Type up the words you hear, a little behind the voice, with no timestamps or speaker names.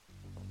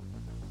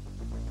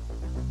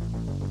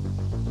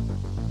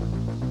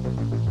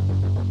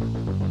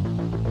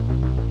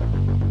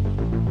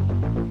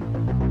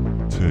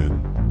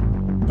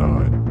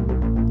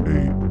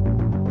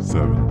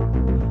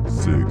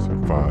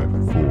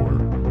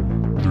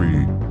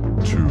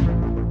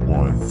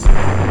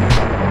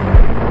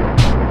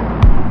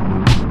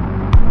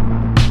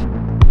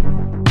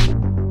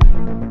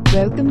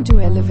Welcome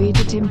to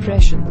Elevated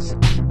Impressions.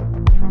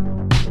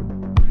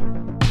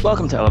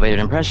 Welcome to Elevated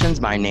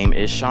Impressions. My name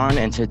is Sean,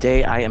 and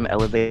today I am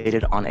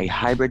elevated on a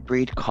hybrid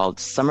breed called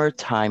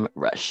Summertime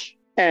Rush.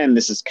 And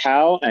this is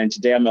Cal, and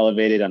today I'm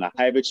elevated on a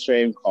hybrid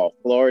strain called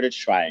Florida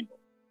Triangle.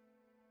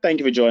 Thank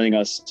you for joining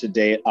us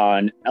today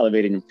on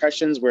Elevated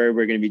Impressions, where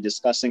we're going to be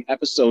discussing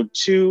episode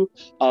 2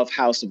 of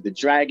House of the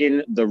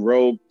Dragon, The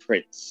Rogue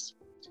Prince.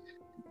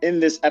 In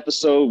this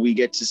episode, we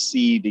get to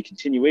see the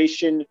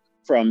continuation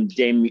from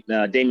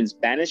Daemon's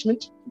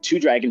banishment to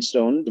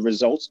Dragonstone, the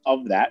results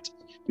of that.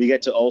 We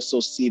get to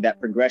also see that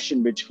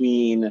progression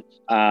between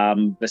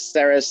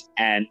Viserys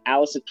and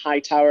Alicent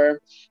Hightower.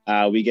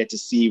 We get to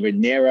see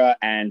Rhaenyra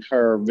and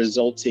her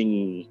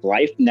resulting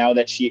life now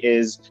that she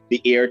is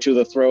the heir to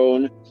the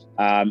throne.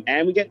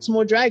 And we get some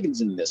more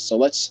dragons in this. So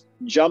let's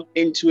jump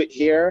into it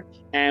here,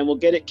 and we'll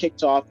get it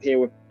kicked off here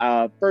with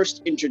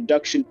first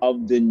introduction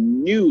of the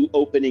new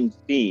opening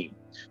theme.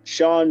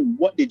 Sean,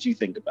 what did you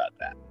think about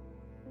that?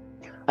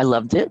 I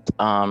loved it.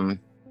 Let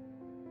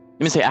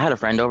me say, I had a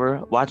friend over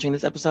watching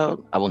this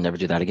episode. I will never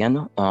do that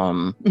again.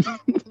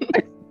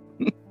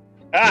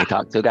 They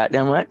talked too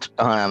goddamn much.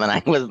 And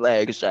I was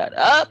like, shut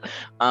up.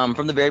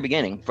 From the very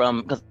beginning,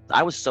 because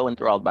I was so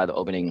enthralled by the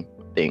opening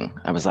thing.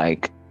 I was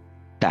like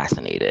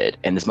fascinated.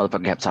 And this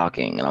motherfucker kept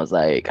talking. And I was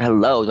like,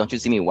 hello, don't you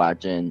see me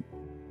watching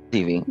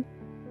TV?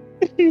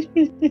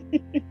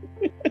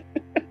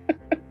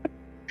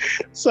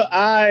 So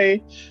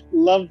I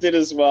loved it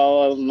as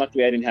well.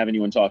 Luckily, I didn't have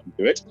anyone talking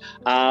to it.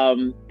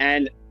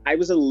 And I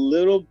was a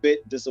little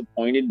bit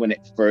disappointed when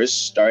it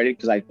first started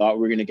because I thought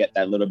we were going to get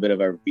that little bit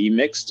of a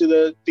remix to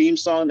the theme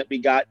song that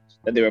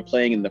they were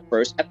playing in the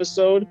first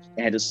episode.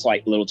 It had just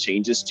slight little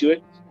changes to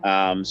it.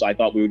 So I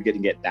thought we would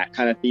get that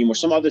kind of theme or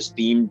some other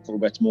theme for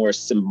what's more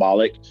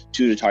symbolic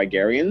to the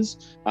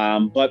Targaryens.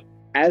 But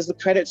as the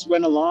credits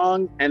went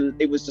along and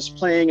it was just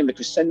playing and the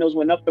crescendos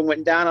went up and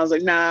went down, I was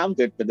like, nah, I'm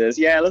good for this.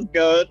 Yeah, let's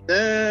go.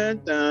 Dun,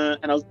 dun.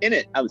 And I was in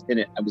it. I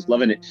was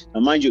loving it.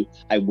 Now, mind you,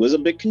 I was a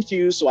bit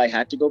confused, so I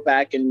had to go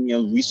back and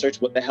research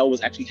what the hell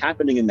was actually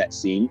happening in that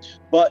scene.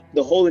 But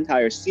the whole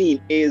entire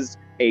scene is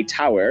a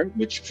tower,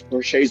 which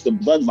portrays the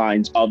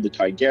bloodlines of the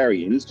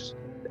Targaryens.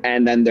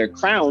 And then their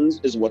crowns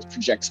is what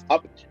projects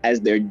up.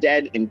 As they're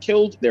dead and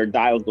killed, their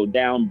dials go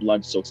down,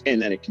 blood soaks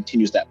in, and it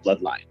continues that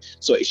bloodline.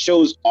 So it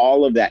shows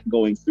all of that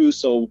going through.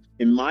 So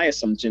in my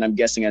assumption, I'm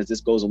guessing as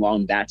this goes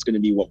along, that's going to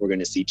be what we're going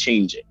to see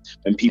changing.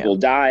 When people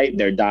die,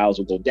 their dials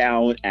will go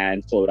down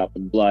and float up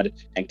in blood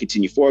and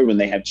continue forward. When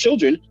they have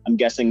children, I'm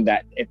guessing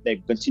that if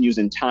it continues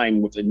in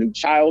time with a new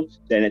child,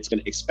 then it's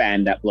going to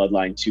expand that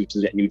bloodline to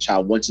that new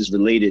child once it's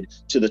related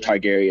to the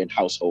Targaryen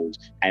household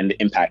and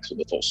the impacts of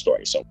the full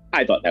story. So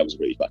I thought that was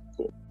really fucking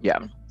cool. Yeah,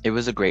 it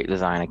was a great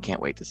design. I can't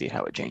wait to see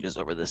how it changes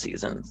over the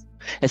seasons,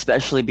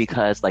 especially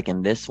because like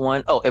in this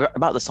one,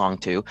 about the song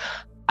too,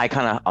 I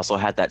kind of also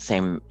had that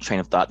same train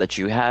of thought that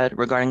you had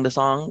regarding the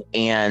song,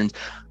 and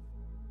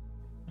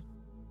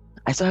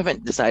I still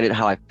haven't decided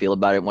how I feel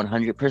about it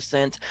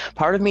 100%.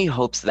 Part of me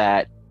hopes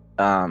that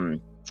they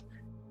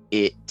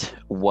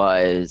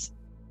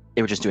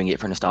were just doing it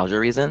for nostalgia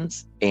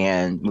reasons,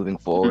 and moving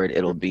forward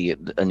it'll be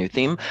a new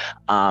theme.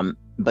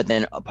 But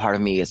then a part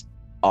of me is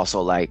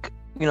also like,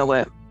 you know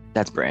what?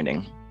 That's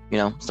branding,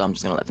 so I'm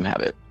just gonna let them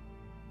have it.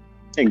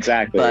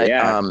 Exactly. But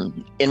yeah.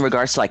 In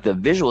regards to like the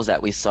visuals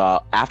that we saw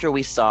after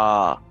we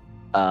saw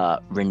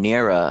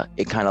Rhaenyra,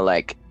 it kind of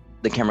like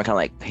the camera kind of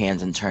like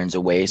pans and turns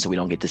away, so we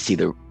don't get to see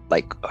the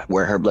like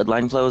where her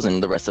bloodline flows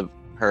and the rest of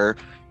her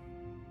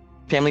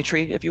family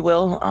tree, if you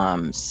will.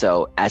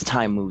 So as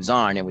time moves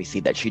on and we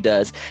see that she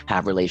does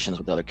have relations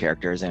with other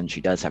characters and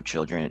she does have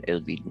children, it'll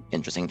be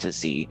interesting to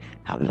see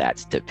how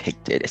that's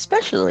depicted,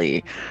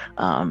 especially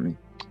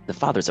the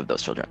fathers of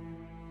those children.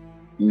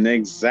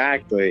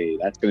 Exactly.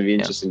 That's going to be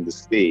interesting to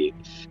see.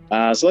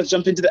 So let's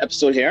jump into the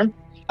episode here.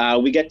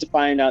 We get to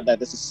find out that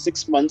this is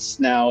 6 months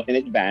now in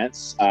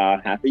advance,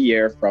 half a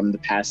year from the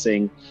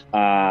passing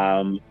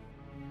of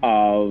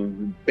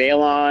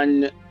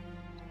Baelon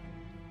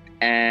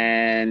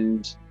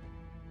and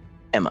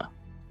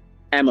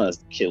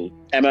Emma's killed.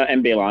 Emma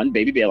and Baelon,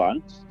 baby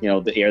Baelon,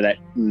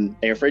 the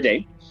heir for a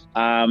day.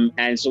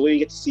 And so we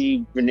get to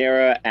see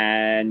Rhaenyra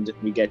and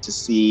we get to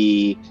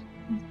see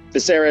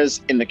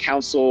Viserys in the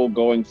council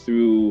going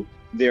through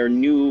their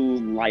new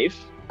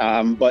life.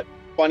 But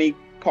funny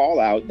call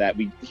out that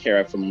we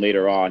hear from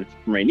later on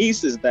from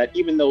Rhaenys is that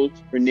even though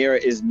Rhaenyra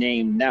is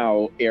named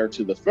now heir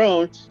to the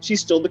throne,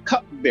 she's still the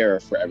cupbearer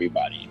for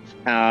everybody.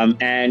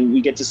 And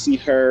we get to see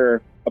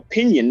her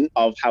opinion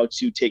of how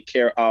to take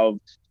care of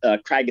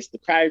Craghas the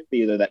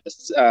Cragfeeder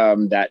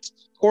that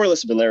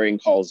Corlys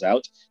Velaryon calls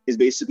out is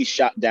basically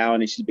shot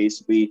down, and she's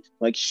basically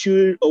like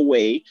shooed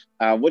away.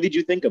 What did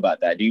you think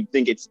about that? Do you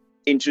think it's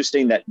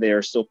interesting that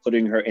they're still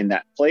putting her in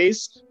that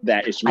place?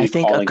 That is really, I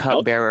think a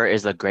cupbearer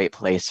is a great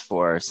place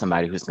for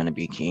somebody who's going to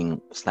be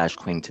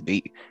king/queen to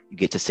be. You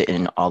get to sit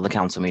in all the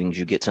council meetings.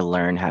 You get to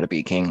learn how to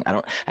be king.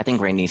 I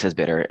think Rhaenys is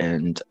bitter,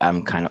 and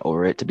I'm kind of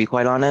over it, to be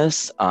quite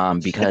honest,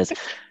 because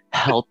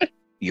help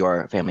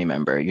your family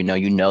member. You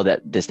know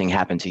that this thing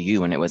happened to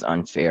you and it was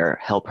unfair.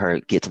 Help her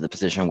get to the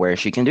position where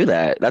she can do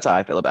that. That's how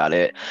I feel about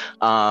it.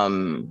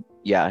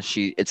 Yeah,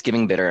 it's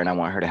giving bitter, and I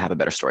want her to have a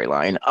better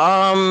storyline.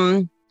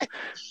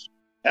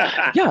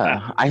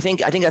 Yeah, I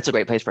think that's a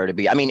great place for her to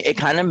be. I mean, it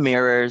kind of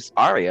mirrors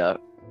Arya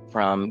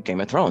from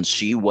Game of Thrones.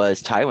 She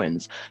was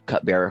Tywin's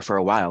cupbearer for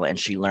a while, and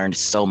she learned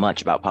so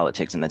much about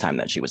politics in the time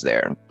that she was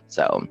there.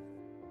 So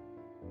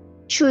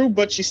true,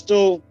 but she's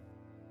still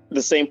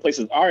the same place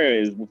as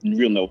Arya is with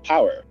real no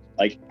power.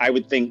 Like, I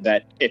would think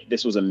that if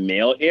this was a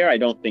male heir, I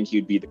don't think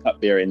he'd be the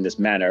cupbearer in this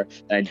manner.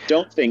 And I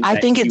don't think I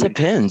think it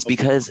depends,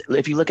 because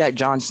if you look at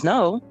Jon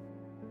Snow,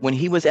 when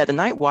he was at the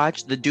Night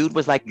Watch, the dude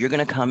was like, you're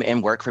going to come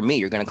and work for me.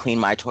 You're going to clean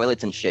my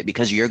toilets and shit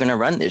because you're going to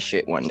run this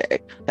shit one day.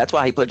 That's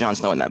why he put Jon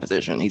Snow in that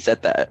position. He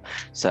said that.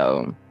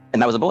 So,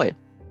 and that was a boy.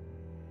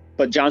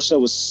 But Jon Snow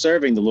was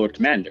serving the Lord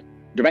Commander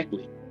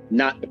directly,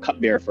 not the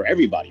cupbearer for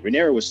everybody.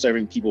 Rhaenyra was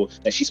serving people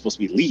that she's supposed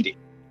to be leading.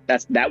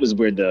 That was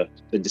where the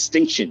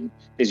distinction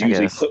is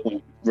usually put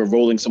when we're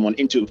rolling someone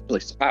into a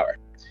place of power.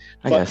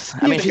 I guess.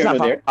 I mean, she's not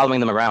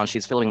following them around.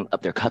 She's filling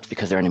up their cups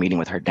because they're in a meeting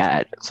with her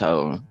dad.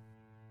 So,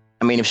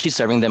 I mean, if she's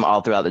serving them all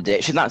throughout the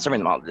day, she's not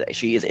serving them all the day.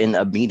 She is in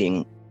a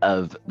meeting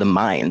of the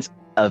minds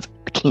of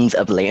King's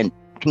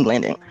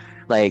Landing,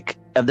 like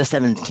of the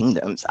Seven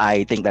Kingdoms.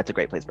 I think that's a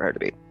great place for her to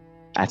be.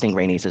 I think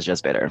Rhaenys is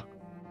just bitter.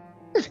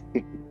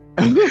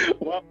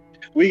 Well,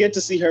 we get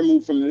to see her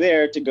move from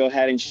there to go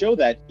ahead and show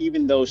that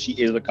even though she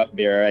is a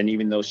cupbearer and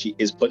even though she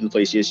is put in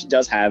place, she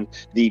does have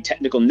the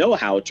technical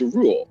know-how to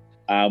rule.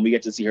 We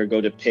get to see her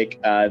go to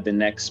pick the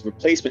next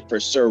replacement for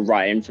Sir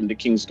Ryan from the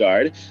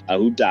Kingsguard,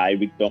 who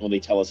died. We don't really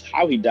tell us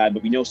how he died,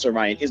 but we know Sir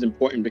Ryan is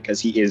important because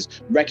he is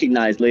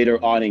recognized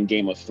later on in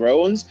Game of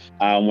Thrones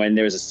when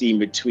there's a scene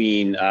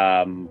between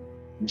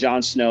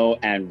Jon Snow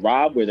and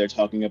Robb where they're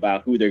talking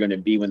about who they're going to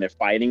be when they're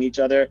fighting each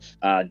other.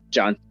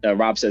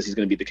 Robb says he's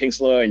going to be the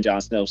Kingslayer, and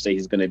Jon Snow says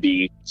he's going to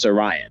be Sir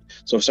Ryan.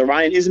 So Sir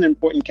Ryan is an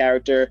important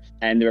character,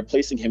 and they're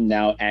replacing him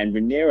now. And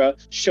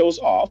Rhaenyra shows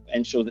off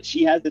and shows that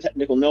she has the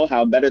technical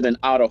know-how better than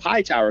Otto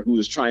Hightower, who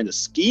was trying to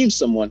scheme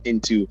someone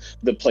into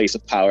the place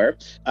of power.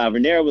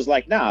 Rhaenyra was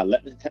like, nah,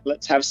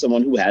 let's have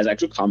someone who has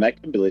actual combat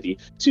ability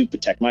to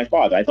protect my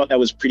father. I thought that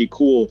was pretty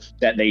cool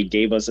that they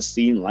gave us a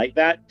scene like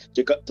that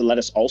to let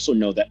us also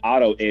know that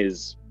Otto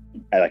is,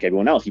 like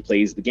everyone else, he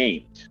plays the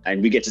game,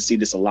 and we get to see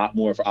this a lot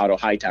more for Otto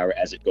Hightower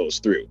as it goes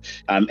through.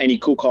 Any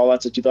cool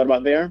call-outs that you thought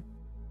about there?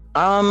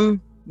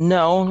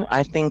 No,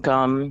 I think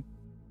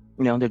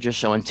they're just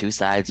showing two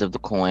sides of the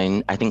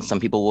coin. I think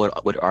some people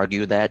would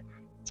argue that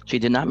she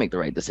did not make the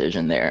right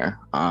decision there,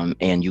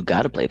 and you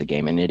got to play the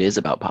game, and it is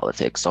about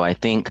politics. So I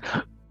think,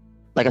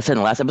 like I said in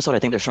the last episode, I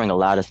think they're showing a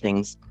lot of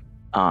things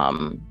that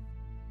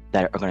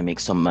are going to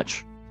make so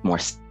much more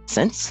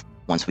sense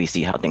once we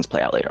see how things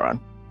play out later on.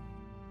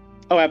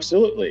 Oh,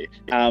 absolutely.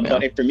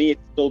 But for me, it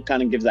still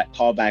kind of gives that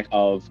callback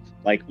of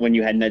like when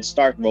you had Ned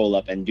Stark roll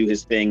up and do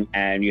his thing,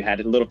 and you had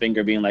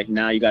Littlefinger being like,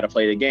 now you got to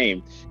play the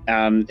game.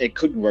 It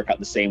could work out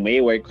the same way,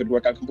 or it could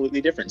work out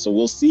completely different. So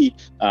we'll see.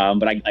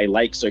 But I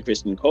like Sir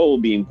Criston Cole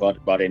being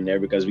brought in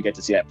there because we get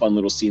to see that fun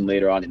little scene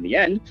later on in the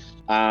end.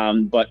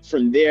 But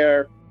from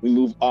there, we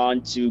move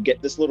on to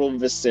get this little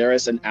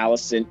Viserys and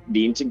Alicent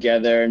being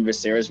together, and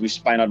Viserys, we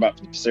find out about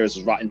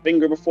Viserys' rotten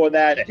finger before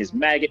that, and his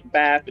maggot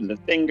bath and the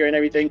finger and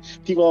everything.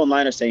 People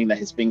online are saying that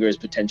his finger is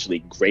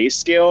potentially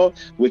grayscale,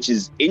 which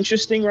is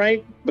interesting,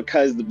 right?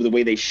 Because the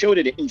way they showed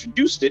it and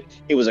introduced it,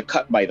 it was a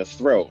cut by the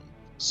throne.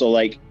 So,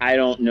 like, I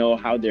don't know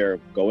how they're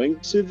going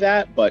to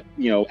that, but,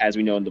 as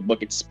we know in the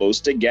book, it's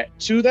supposed to get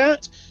to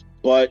that.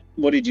 But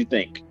what did you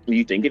think? Do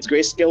you think it's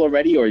grayscale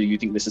already, or do you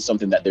think this is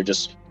something that they're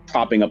just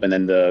propping up and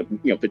then the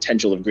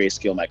potential of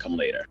grayscale might come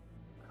later?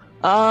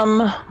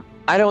 I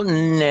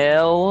don't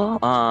know.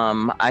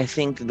 I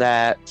think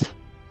that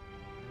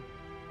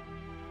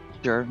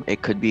sure,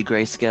 it could be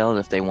grayscale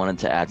if they wanted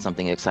to add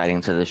something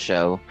exciting to the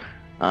show.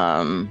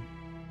 And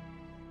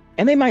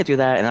they might do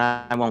that, and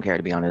I won't care,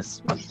 to be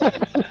honest.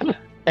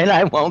 And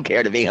I won't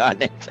care, to be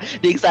honest.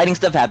 The exciting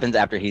stuff happens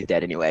after he's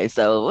dead anyway,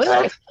 so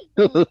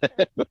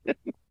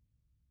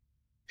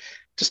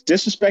just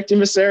disrespecting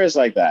Viserys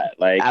like that.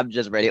 Like, I'm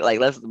just ready. Like,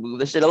 let's move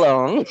this shit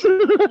along.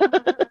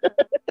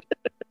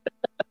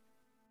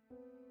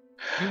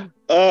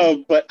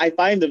 But I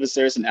find the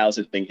Viserys and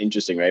Alicent thing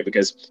interesting, right?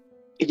 Because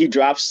he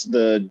drops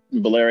the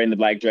Balerion the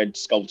Black Dread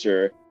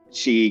sculpture.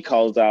 She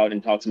calls out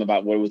and talks to him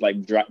about what it was like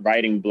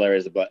riding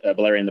Balerion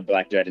the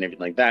Black Dread and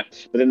everything like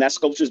that. But then that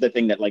sculpture is the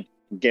thing that like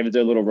gave it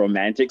a little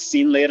romantic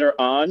scene later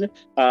on.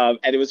 And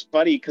it was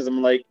funny because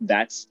I'm like,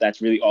 that's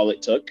really all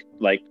it took.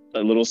 Like a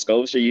little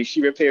sculpture.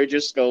 She repaired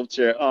your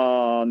sculpture.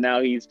 Oh,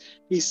 now he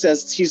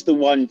says he's the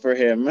one for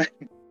him. I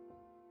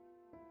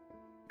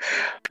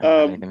don't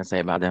have anything to say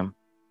about them.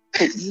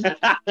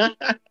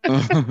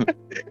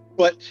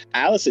 But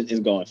Alicent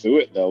is going through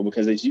it though,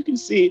 because as you can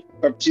see,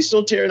 she's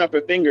still tearing up her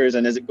fingers,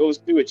 and as it goes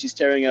through it, she's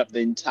tearing up the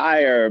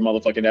entire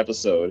motherfucking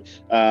episode.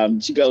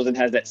 She goes and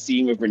has that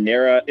scene with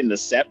Rhaenyra in the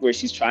set where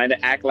she's trying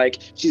to act like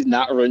she's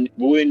not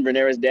wooing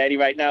Rhaenyra's daddy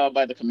right now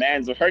by the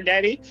commands of her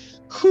daddy.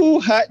 Whew,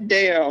 hot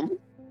damn.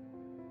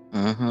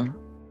 Mm-hmm.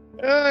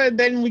 And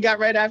then we got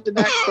right after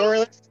that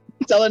Corlys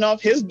selling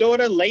off his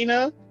daughter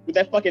Lena with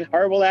that fucking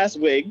horrible ass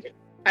wig.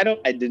 I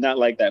did not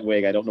like that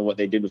wig. I don't know what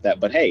they did with that,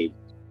 but hey,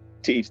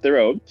 to each their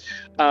own.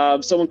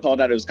 Someone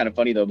called out it was kind of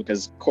funny though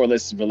because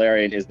Corlys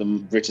Velaryon is the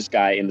richest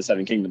guy in the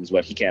Seven Kingdoms,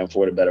 but he can't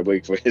afford a better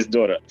wig for his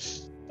daughter.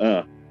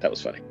 That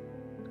was funny.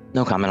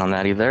 No comment on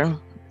that either.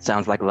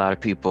 Sounds like a lot of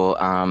people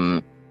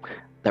that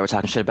were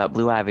talking shit about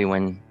Blue Ivy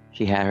when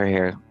she had her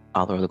hair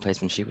all over the place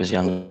when she was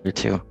younger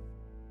too.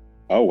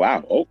 Oh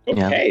wow. Oh,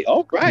 okay. Yeah.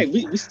 All right.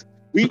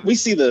 We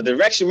see the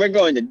direction we're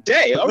going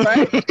today. All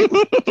right.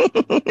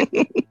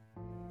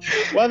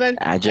 Well then,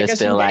 I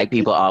just feel like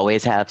people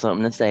always have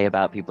something to say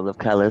about people of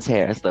color's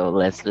hair, so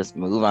let's just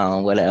move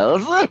on. What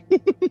else?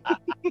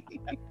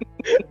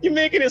 You're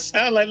making it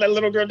sound like that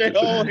little girl did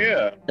whole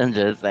hair. I'm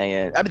just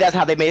saying. I mean, that's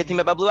how they made it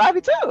seem about Blue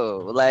Ivy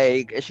too.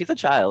 Like she's a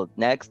child.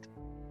 Next.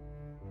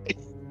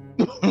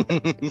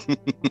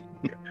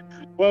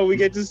 Well, we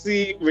get to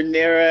see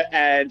Rhaenyra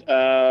and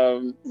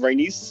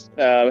Rhaenys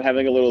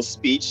having a little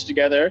speech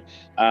together.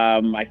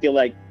 I feel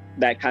like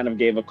that kind of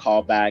gave a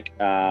callback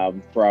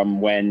from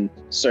when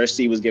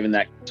Cersei was giving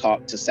that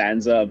talk to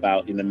Sansa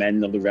about the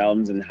men of the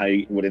realms and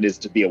what it is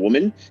to be a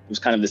woman. It was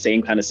kind of the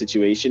same kind of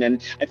situation.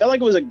 And I felt like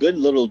it was a good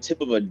little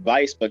tip of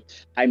advice, but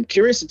I'm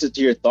curious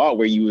to your thought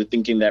where you were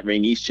thinking that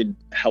Rhaenys should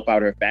help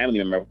out her family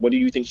member. What do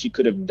you think she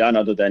could have done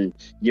other than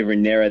give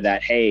Rhaenyra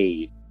that,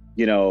 hey,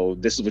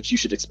 this is what you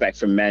should expect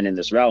from men in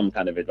this realm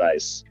kind of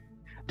advice?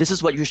 This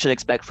is what you should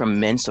expect from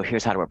men, so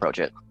here's how to approach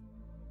it.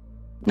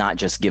 Not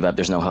just give up,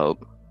 there's no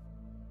hope.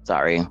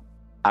 Sorry,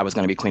 I was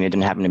going to be queen. It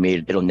didn't happen to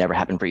me. It'll never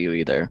happen for you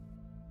either.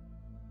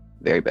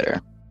 Very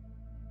bitter.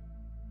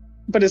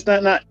 But is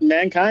that not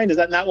mankind? Is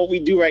that not what we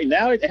do right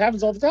now? It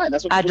happens all the time.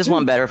 That's what I just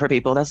want better for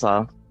people. That's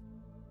all.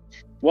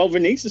 Well,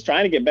 Rhaenys is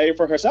trying to get better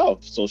for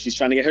herself. So she's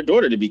trying to get her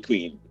daughter to be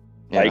queen.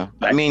 Yeah.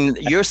 I mean,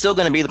 you're still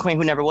going to be the queen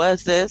who never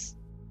was, sis.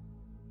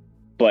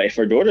 But if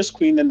her daughter's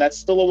queen, then that's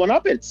still a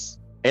one-uppance.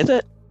 Is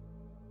it?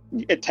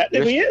 It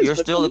technically is. You're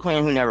still the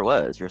queen who never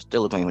was. You're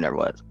still the queen who never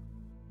was.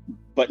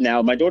 But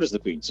now my daughter's the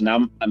queen. So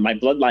now my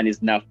bloodline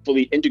is now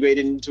fully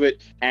integrated into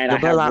it. And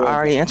your bloodline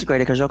already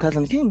integrated because your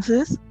cousin's king,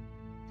 sis.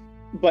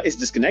 But it's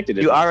disconnected.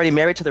 You're already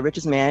married to the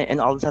richest man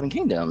in all the Seven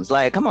Kingdoms.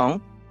 Like, come on.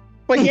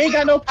 But he ain't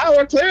got no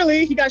power,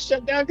 clearly. He got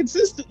shut down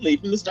consistently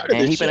from the start of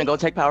this. And he's gonna go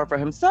take power for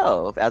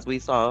himself, as we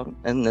saw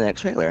in the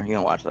next trailer. You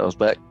don't watch those,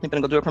 but he's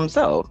gonna go do it for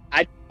himself.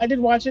 I did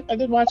watch it.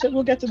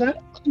 We'll get to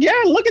that. Yeah,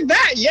 look at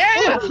that.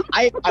 Yeah.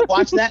 I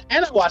watched that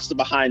and I watched the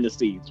behind the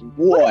scenes.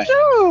 What?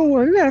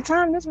 You got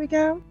time this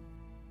weekend.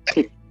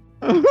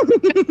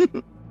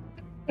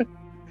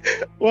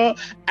 Well,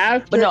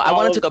 but no, I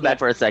wanted to go back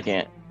for a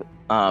second.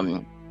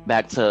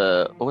 Back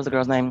to, what was the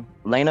girl's name?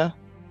 Lena,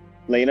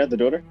 the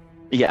daughter.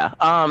 Yeah.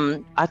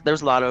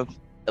 There's a lot of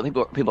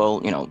people.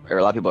 A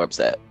lot of people are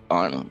upset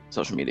on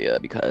social media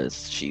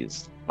because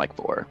she's like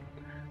 4,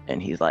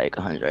 and he's like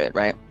 100,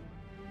 right?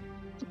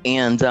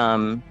 And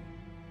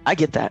I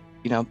get that.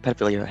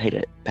 Pedophilia, hate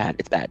it. Bad.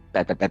 It's bad.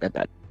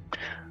 Bad.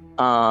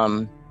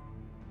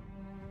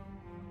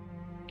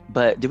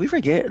 But did we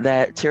forget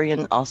that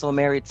Tyrion also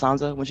married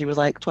Sansa when she was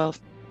like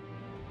 12?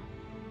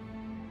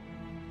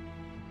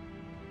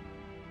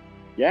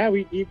 Yeah,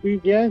 we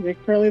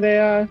currently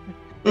they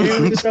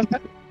discussed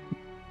that.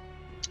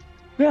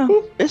 Yeah,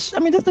 that's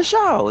the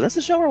show. That's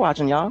the show we're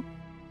watching, y'all.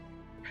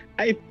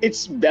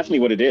 It's definitely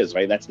what it is,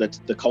 right? That's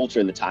the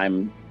culture and the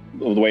time,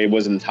 the way it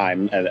was in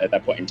time at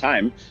that point in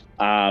time.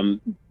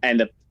 And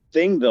the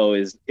thing though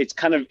is, it's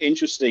kind of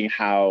interesting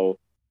how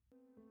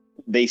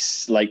they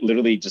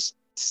literally just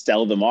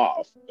sell them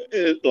off,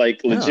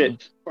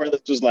 legit. Or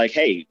this was like,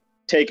 hey,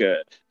 take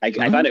her. I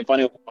find it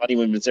funny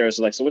when Viserys was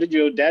like, so what did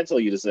your dad tell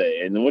you to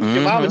say? And what did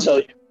your mama tell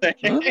you to say?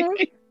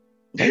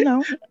 They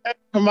know.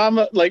 Her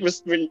mama,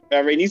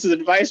 Rhaenys'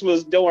 advice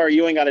was, don't worry,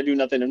 you ain't got to do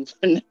nothing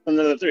in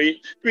another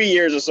 3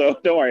 years or so.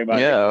 Don't worry about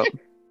it.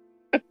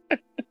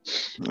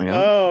 Yeah.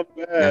 Oh,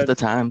 man. That's the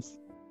times.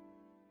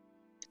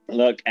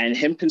 Look, and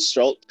him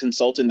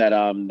consulting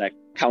that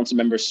council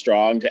member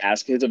Strong to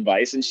ask his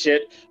advice and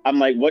shit. I'm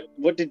like,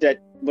 what did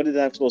that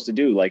have supposed to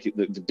do? Like,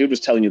 the dude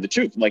was telling you the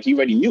truth. Like, he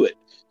already knew it.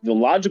 The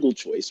logical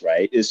choice,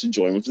 right, is to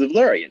join with the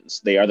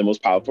Valyrians. They are the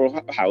most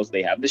powerful house.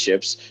 They have the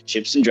ships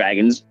and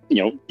dragons.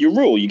 You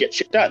rule. You get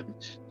shit done.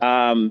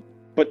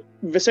 But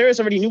Viserys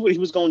already knew what he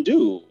was going to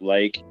do.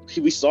 Like,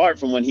 we saw it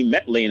from when he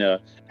met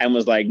Lena and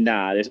was like,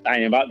 nah, I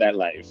ain't about that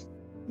life.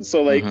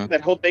 So,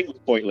 that whole thing was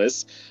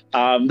pointless.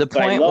 The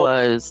point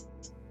was,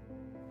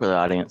 for the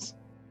audience.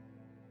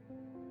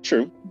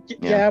 True.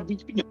 Yeah, we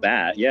knew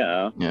that.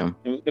 Yeah.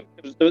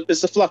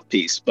 It's a fluff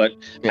piece, but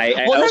I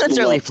not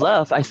necessarily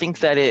fluff. I think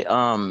that it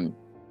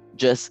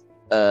just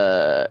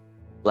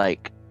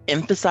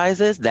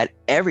emphasizes that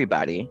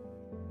everybody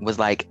was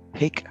like,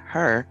 pick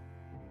her,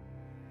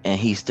 and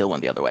he still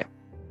went the other way.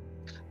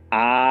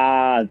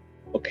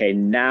 Okay,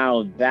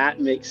 now that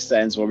makes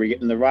sense when we're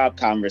getting the Rob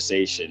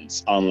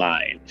conversations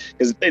online,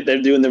 because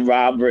they're doing the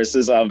Rob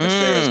versus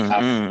Viserys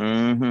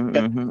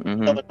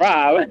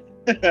Rob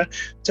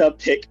to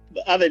pick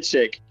the other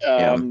chick.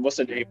 What's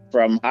her name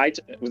from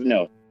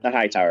No, not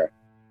Hightower.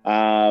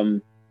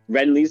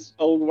 Renly's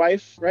old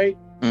wife, right?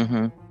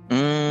 Mm-hmm.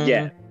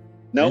 Yeah.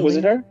 No, was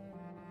it her?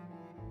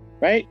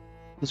 Right?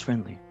 Who's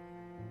Renly?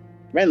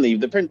 Renly,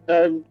 the prince,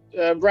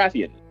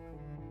 Baratheon.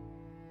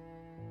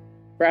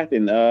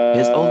 Baratheon.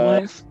 His old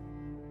wife?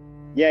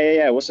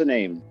 Yeah. What's her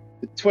name?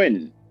 The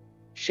twin.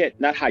 Shit,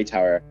 not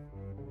Hightower.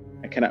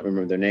 I cannot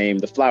remember their name.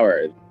 The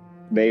flower.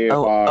 They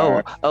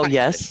are. Oh,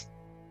 yes.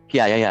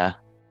 Yeah. Yeah,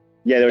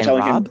 they were And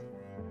telling Robb? him.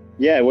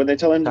 Yeah, when they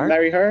tell him Stark? to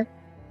marry her.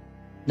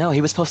 No,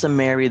 he was supposed to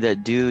marry the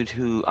dude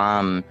who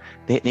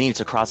they needed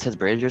to cross his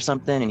bridge or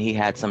something, and he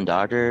had some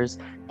daughters.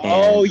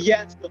 Oh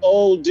yes, the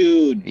old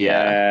dude.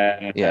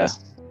 Yeah. Yes.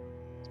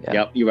 Yeah.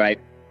 Yep, you're right.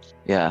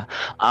 Yeah.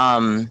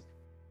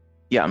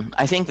 Yeah.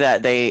 I think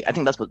that that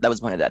was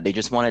the point of that. They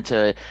just wanted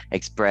to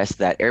express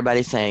that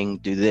everybody's saying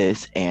do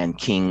this, and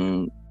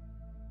King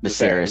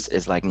Viserys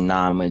is like,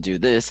 nah, I'm gonna do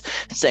this.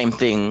 Same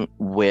thing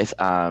with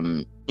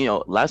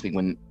last week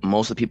when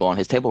most of the people on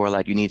his table were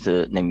like, you need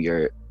to name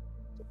your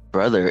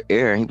brother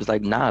heir. He was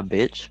like, nah,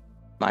 bitch,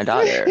 my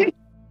daughter.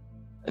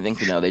 I think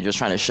they're just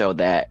trying to show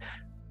that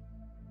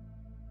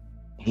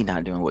he's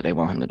not doing what they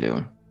want him to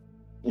do.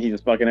 He's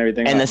just fucking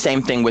everything and up. The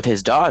same thing with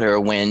his daughter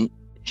when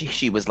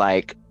she was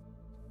like,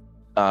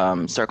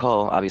 Sir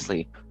Cole,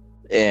 obviously,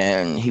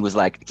 and he was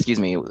like, excuse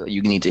me,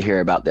 you need to hear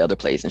about the other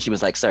place. And she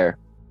was like, sir,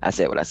 I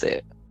said what I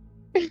said.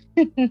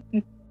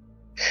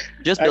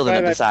 Just building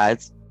up the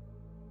sides.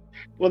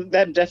 Well,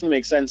 that definitely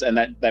makes sense, and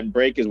that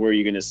break is where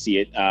you're going to see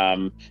it.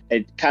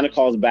 It kind of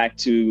calls back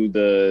to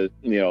the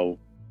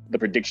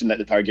prediction that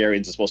the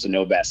Targaryens are supposed to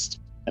know best,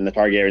 and the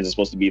Targaryens are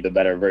supposed to be the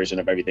better version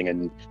of everything,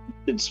 and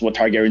it's what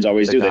Targaryens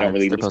always do. Gods. They don't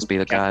really. They're supposed to be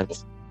the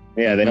gods.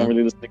 Yeah, they don't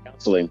really listen to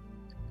counseling.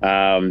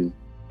 And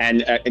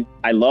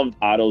I loved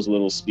Otto's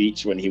little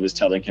speech when he was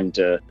telling him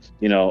to,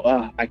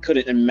 I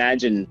couldn't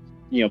imagine,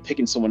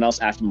 picking someone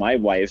else after my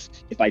wife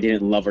if I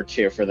didn't love or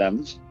care for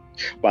them,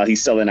 while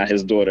he's selling out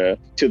his daughter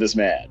to this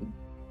man.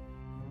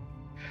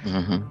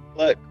 Mm-hmm.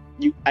 Look,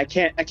 I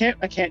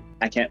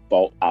can't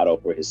fault Otto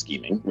for his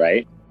scheming,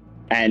 right?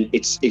 And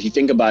if you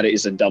think about it,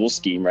 it's a double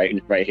scheme,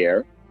 right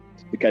here,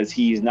 because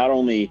he's not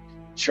only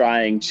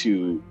trying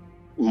to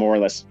more or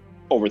less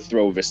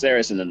overthrow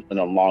Viserys in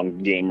a long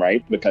game,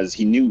 right? Because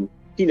he knows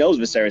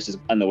Viserys is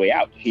on the way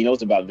out. He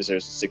knows about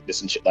Viserys'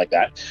 sickness and shit like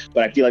that.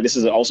 But I feel like this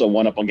is also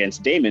one up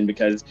against Daemon,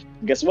 because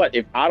guess what?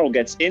 If Otto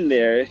gets in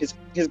there, his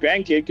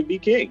grandkid could be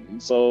king.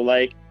 So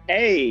like,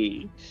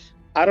 hey,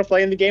 Otto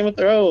playing the Game of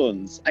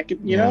Thrones. I could,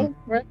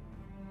 right?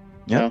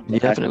 Yeah, he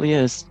definitely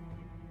is.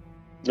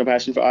 No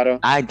passion for Otto?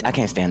 I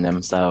can't stand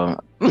them, so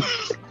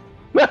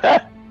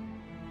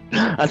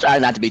I'm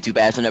trying not to be too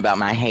passionate about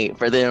my hate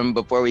for them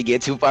before we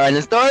get too far in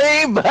the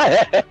story,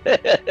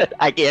 but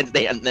I can't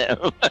stand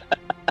them.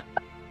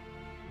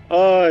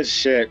 Oh,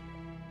 shit.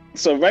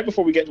 So right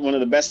before we get to one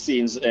of the best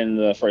scenes in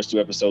the first two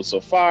episodes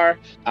so far,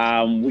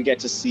 we get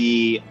to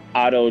see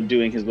Otto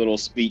doing his little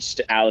speech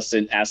to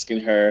Alicent, asking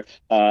her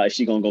if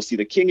she's going to go see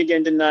the king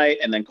again tonight,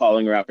 and then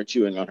calling her out for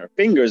chewing on her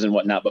fingers and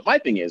whatnot. But my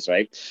thing is,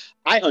 right,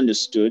 I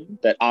understood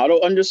that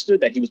Otto understood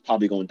that he was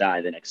probably going to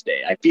die the next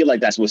day. I feel like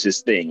that was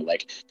his thing.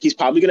 Like, he's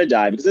probably going to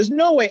die, because there's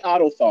no way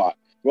Otto thought,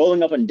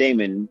 rolling up on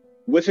Daemon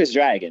with his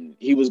dragon,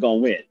 he was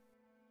going to win.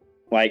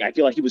 Like, I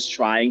feel like he was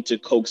trying to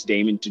coax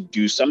Daemon to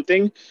do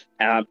something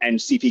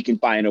and see if he can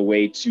find a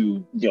way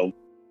to,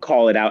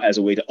 call it out as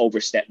a way to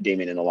overstep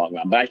Daemon in the long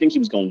run. But I think he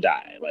was going to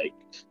die. Like,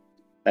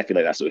 I feel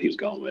like that's what he was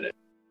going with it.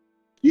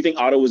 You think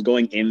Otto was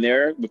going in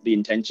there with the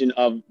intention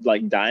of,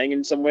 like, dying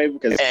in some way?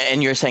 Because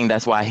And you're saying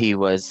that's why he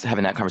was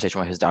having that conversation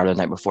with his daughter the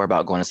night before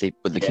about going to sleep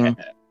with the king?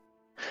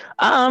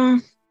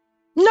 No.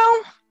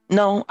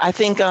 I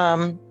think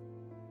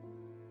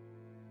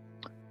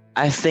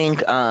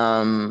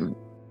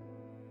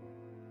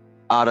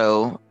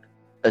Otto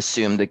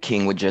assumed the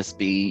king would just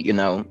be,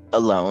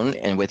 alone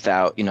and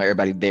without,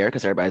 everybody there,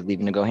 because everybody's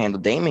leaving to go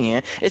handle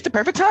Damien. It's the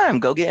perfect time.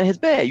 Go get in his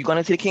bed. You going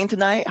to see the king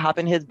tonight? Hop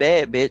in his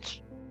bed,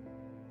 bitch.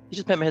 He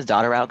just pimping his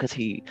daughter out because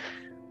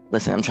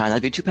listen, I'm trying not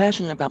to be too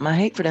passionate about my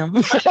hate for them.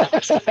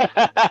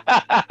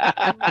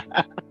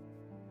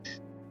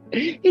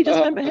 He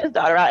just pimping his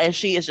daughter out, and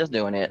she is just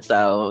doing it.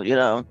 So,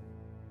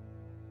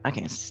 I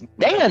can't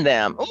stand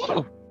them.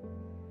 Ooh.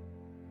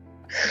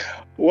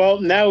 Well,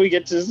 now we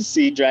get to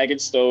see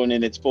Dragonstone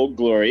in its full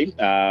glory.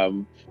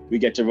 We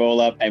get to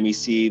roll up and we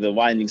see the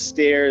winding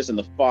stairs and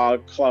the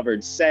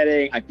fog-covered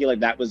setting. I feel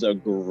like that was a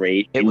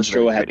great intro. Was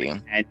really pretty.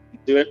 And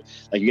do it.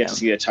 Like, you get to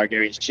see the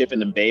Targaryen ship in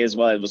the bay as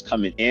well. It was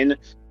coming in.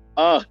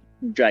 Oh,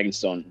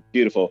 Dragonstone,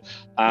 beautiful.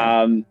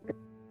 And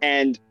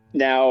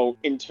now,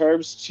 in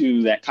terms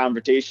to that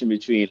confrontation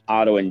between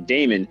Otto and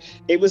Daemon,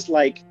 it was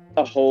like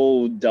a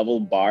whole double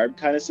barb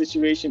kind of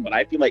situation. But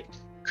I feel like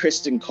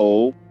Kristen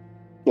Cole,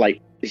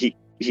 like, he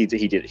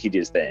did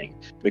his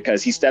thing,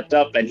 because he stepped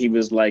up and he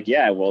was like,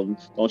 yeah, well,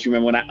 don't you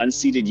remember when I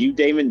unseated you,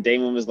 Daemon?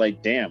 Daemon was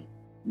like, damn,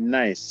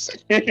 nice.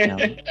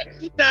 Yeah.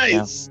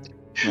 Nice.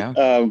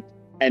 Yeah.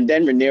 And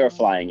then Rhaenyra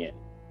flying in.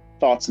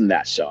 Thoughts on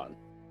that, Sean?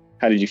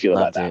 How did you feel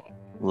about that?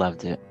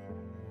 Loved it.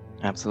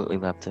 Absolutely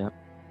loved it.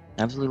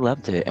 Absolutely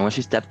loved it. And when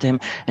she stepped to him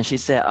and she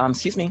said,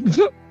 excuse me,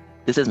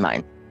 this is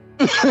mine.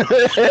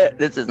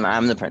 This is mine.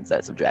 I'm the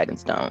princess of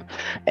Dragonstone.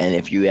 And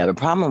if you have a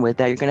problem with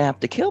that, you're gonna have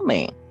to kill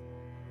me.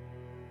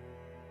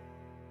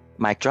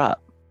 Mic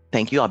drop.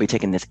 Thank you. I'll be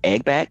taking this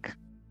egg back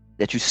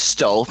that you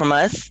stole from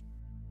us.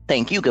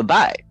 Thank you.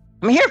 Goodbye.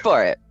 I'm here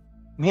for it.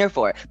 I'm here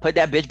for it. Put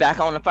that bitch back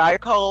on the fire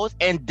coals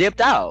and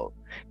dipped out.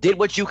 Did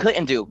what you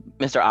couldn't do,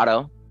 Mr.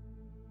 Otto.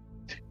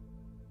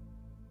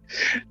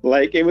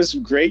 Like, it was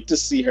great to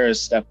see her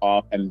step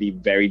off and be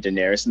very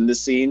Daenerys in this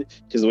scene,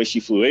 because the way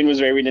she flew in was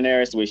very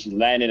Daenerys, the way she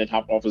landed and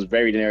hopped off was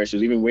very Daenerys. She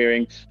was even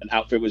wearing an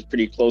outfit was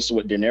pretty close to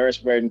what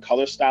Daenerys wearing,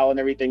 color style and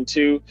everything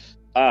too.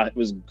 It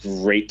was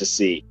great to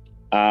see.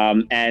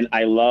 And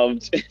I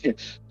loved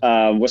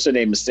what's her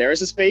name,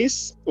 Viserys'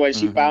 face when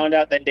she found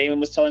out that Daemon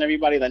was telling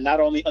everybody that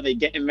not only are they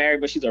getting married,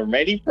 but she's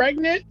already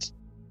pregnant.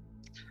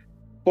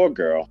 Poor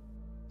girl.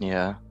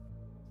 Yeah.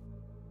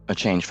 A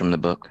change from the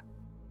book.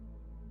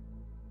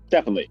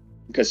 Definitely,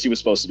 because she was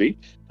supposed to be.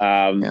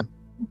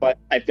 But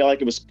I feel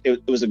like it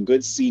was a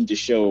good scene to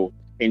show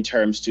in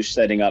terms to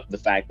setting up the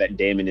fact that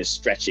Daemon is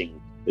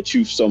stretching the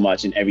truth so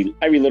much in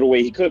every little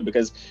way he could,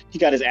 because he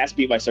got his ass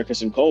beat by Sir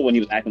Criston Cole when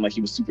he was acting like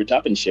he was super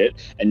tough and shit,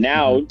 and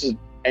now to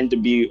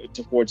be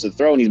towards the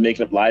throne, he's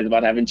making up lies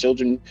about having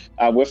children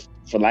with,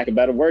 for lack of a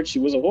better word, she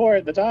was a whore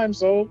at the time.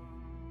 So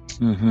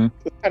that's kind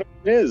of what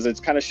it is. It's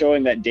kind of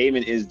showing that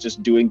Daemon is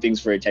just doing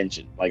things for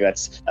attention. Like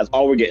that's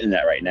all we're getting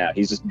at right now.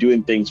 He's just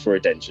doing things for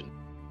attention.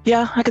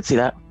 Yeah, I could see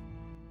that.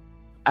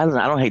 I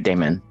don't hate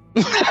Daemon.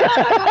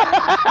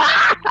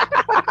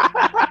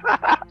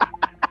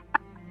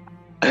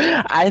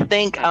 I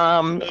think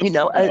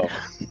I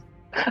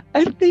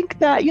think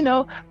that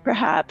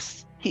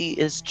perhaps he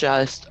is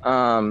just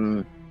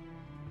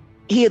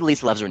he at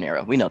least loves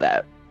Rhaenyra. We know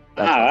that.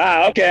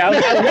 Okay.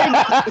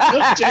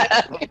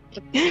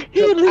 He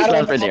at least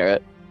loves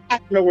Rhaenyra. I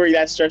don't know where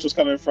that stretch was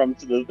coming from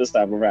to this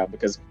time around,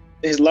 because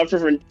his love for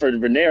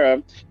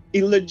Rhaenyra,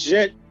 he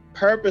legit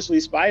purposely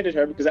spited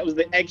her because that was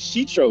the egg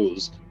she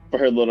chose for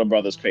her little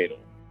brother's cradle.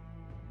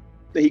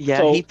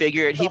 He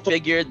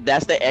figured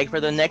that's the egg for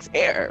the next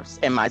heir,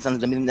 and my son's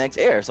gonna be the next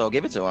heir, so I'll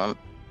give it to him.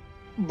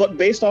 But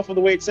based off of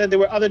the way it said, there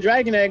were other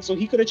dragon eggs, so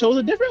he could have chosen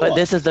a different one. But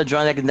this is the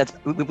dragon that's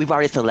we've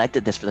already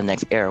selected this for the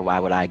next heir. Why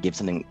would I give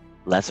something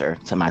lesser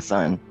to my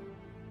son?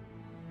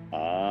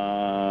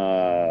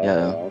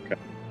 Okay.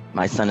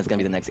 My son is gonna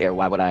be the next heir.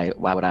 Why would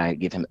I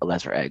give him a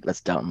lesser egg?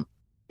 That's dumb.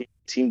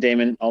 Team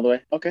Daemon all the way.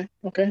 Okay.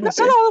 Not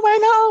all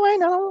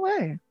the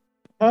way.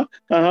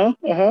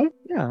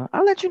 Yeah,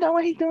 I'll let you know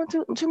when he's doing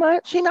too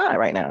much. He not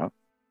right now.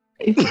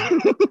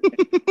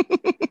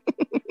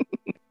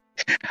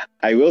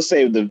 I will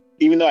say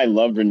even though I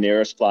love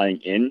Rhaenyra flying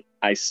in,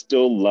 I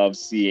still love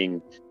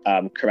seeing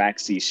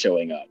Caraxes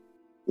showing up.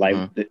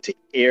 Like to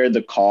hear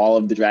the call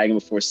of the dragon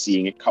before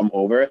seeing it come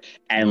over,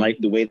 and like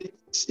the way that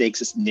stakes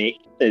his neck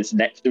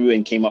through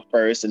and came up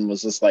first and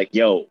was just like,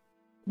 yo,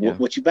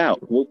 what you about?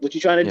 What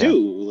you trying to do?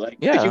 Like,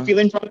 are you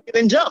feeling drunk?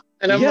 Then jump.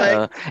 And I'm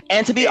like,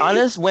 and to be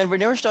honest, when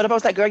Rhaenyra showed up, I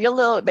was like, girl, your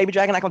little baby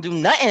dragon not gonna do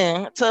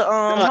nothing to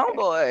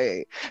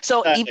homeboy.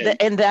 So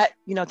and that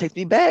takes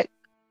me back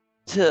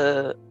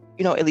to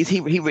at least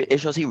it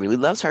shows he really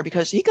loves her,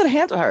 because he could have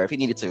handled her if he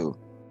needed to,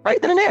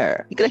 right then and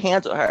there. He could have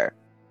handled her.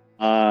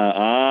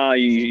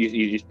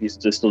 You're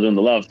just still doing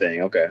the love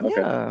thing. Okay.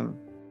 Yeah.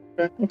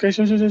 Okay.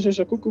 Sure.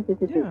 Cool.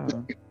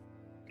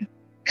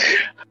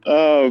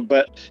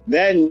 But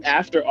then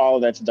after all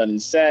of that's done and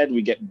said,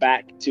 we get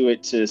back to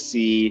it to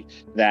see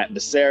that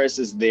Viserys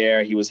is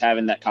there. He was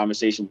having that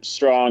conversation with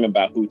Strong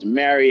about who to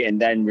marry,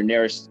 and then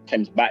Rhaenyra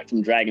comes back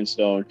from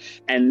Dragonstone,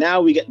 and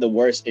now we get the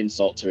worst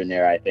insult to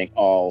Rhaenyra, I think,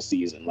 all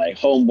season. Like,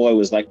 homeboy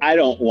was like, I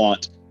don't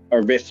want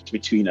a rift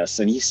between us,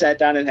 and he sat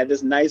down and had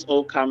this nice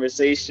old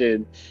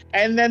conversation,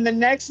 and then the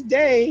next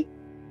day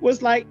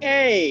was like,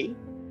 hey,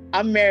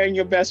 I'm marrying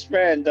your best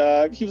friend.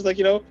 He was like,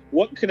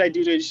 what could I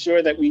do to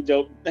ensure that we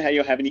don't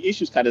have any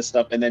issues, kind of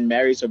stuff, and then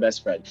marries her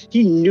best friend.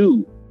 He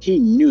knew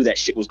that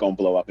shit was going to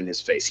blow up in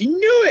his face. He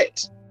knew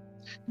it.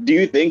 Do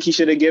you think he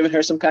should have given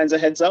her some kinds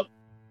of heads up?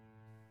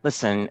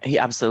 Listen, he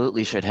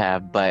absolutely should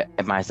have, but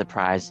am I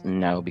surprised?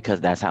 No, because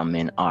that's how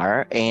men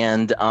are.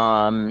 And,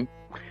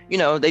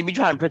 they be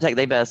trying to protect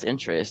their best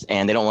interests,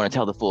 and they don't want to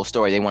tell the full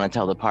story. They want to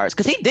tell the parts.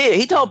 Because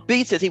he told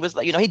Beatrice, he was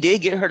like, he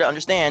did get her to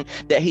understand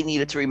that he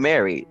needed to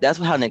remarry. That's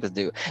how niggas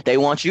do. They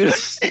want you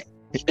to,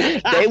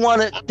 they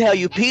want to tell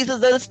you pieces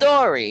of the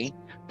story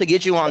to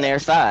get you on their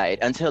side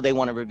until they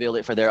want to reveal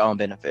it for their own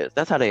benefits.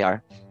 That's how they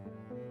are.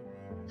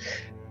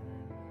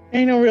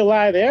 Ain't no real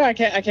lie there. I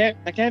can't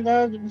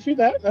refute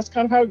that. That's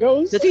kind of how it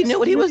goes. Because he knew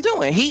what he was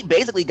doing. He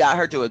basically got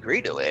her to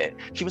agree to it.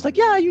 She was like,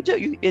 yeah, you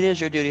do. It is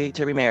your duty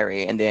to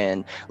remarry, and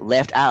then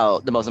left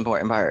out the most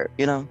important part,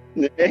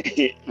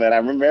 That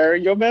I'm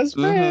marrying your best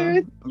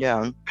friend.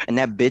 Yeah. And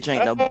that bitch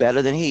ain't no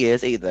better than he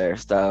is either.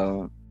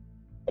 So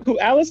who,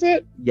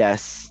 Alicent?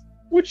 Yes.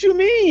 What you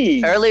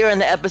mean? Earlier in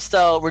the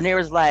episode,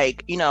 Rhaenyra's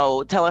like,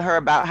 telling her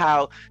about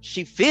how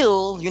she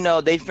feels,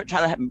 they trying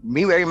to have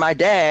me marry my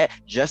dad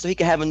just so he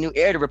can have a new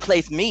heir to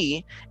replace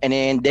me. And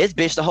then this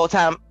bitch the whole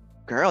time,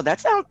 girl, that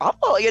sounds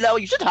awful. You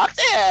should talk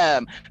to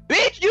him.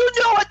 Bitch, you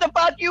knew what the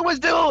fuck you was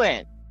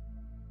doing.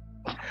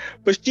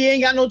 But she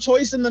ain't got no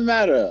choice in the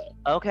matter.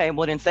 Okay,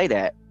 well then say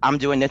that. I'm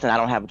doing this and I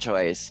don't have a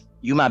choice.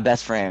 You my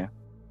best friend.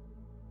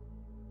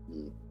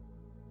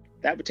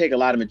 That would take a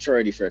lot of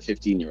maturity for a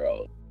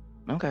 15-year-old.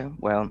 Okay,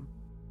 well.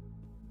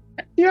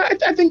 Yeah,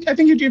 I think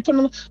you're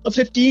putting a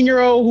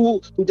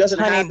 15-year-old who doesn't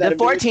have that.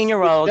 The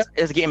 14-year-old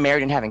is getting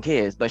married and having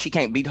kids, but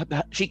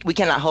we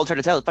cannot hold her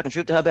to tell the fucking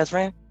truth to her best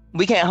friend.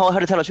 We can't hold her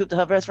to tell the truth to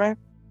her best friend.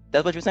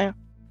 That's what you're saying?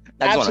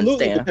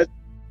 Absolutely, because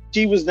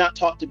she was not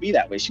taught to be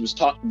that way. She was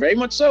taught very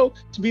much so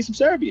to be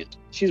subservient.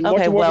 She's more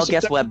okay. Well,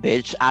 guess what,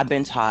 bitch? I've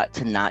been taught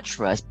to not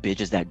trust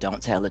bitches that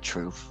don't tell the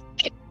truth.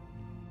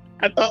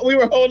 I thought we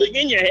were holding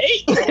in your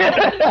hate.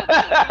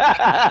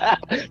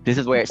 This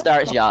is where it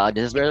starts, y'all.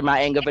 This is where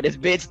my anger for this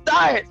bitch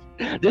starts.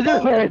 This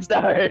is where it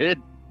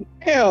started.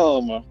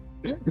 Hell,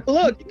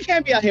 look, you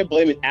can't be out here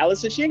blaming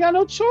Allison. She ain't got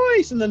no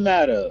choice in the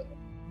matter.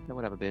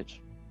 Whatever, bitch.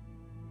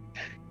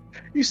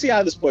 You see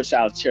how this poor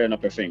child's tearing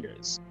up her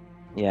fingers.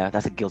 Yeah,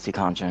 that's a guilty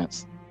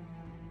conscience.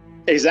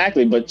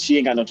 Exactly, but she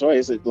ain't got no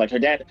choice. Like her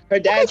dad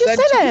okay, said. Just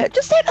say that.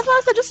 Just say it. That's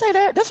what I said. Just say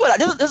that. This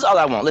is all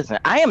I want. Listen,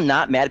 I am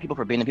not mad at people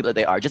for being the people that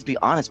they are. Just be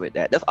honest with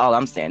that. That's all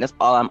I'm saying. That's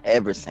all I'm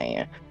ever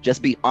saying.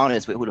 Just be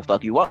honest with who the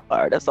fuck you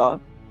are. That's all.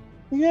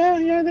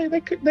 Yeah.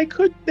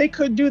 They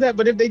could do that.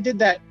 But if they did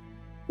that,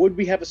 would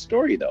we have a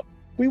story though?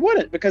 We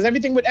wouldn't, because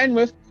everything would end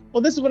with, well,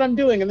 this is what I'm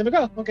doing, and then we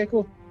go, okay,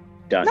 cool,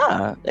 done.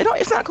 Nah,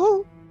 it's not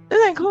cool. It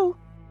ain't cool.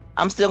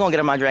 I'm still gonna get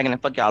on my dragon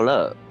and fuck y'all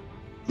up.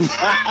 But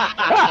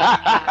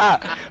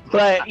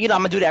I'm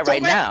gonna do that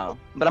right now.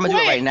 But I'm gonna do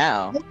it right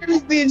now. Where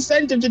is the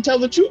incentive to tell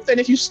the truth then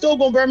if you still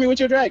gonna burn me with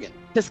your dragon?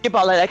 To skip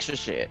all that extra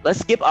shit. Let's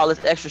skip all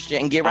this extra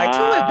shit and get right to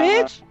it,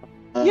 bitch.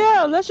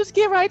 Yeah, let's just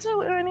get right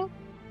to it, Ernie.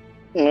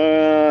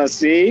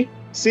 See?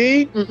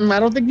 I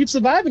don't think you'd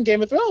survive in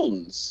Game of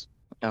Thrones.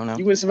 Oh no.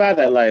 You wouldn't survive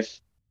that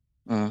life.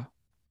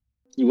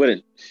 You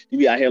wouldn't. You'd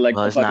be out here like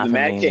the fucking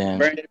mad kid,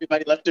 burning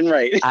everybody left and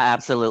right. I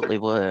absolutely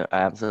would.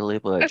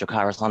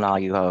 Jakara's on all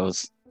you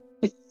hoes.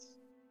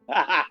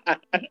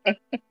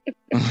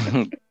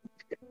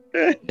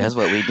 That's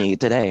what we need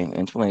today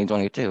in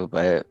 2022,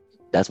 but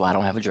that's why I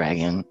don't have a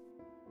dragon.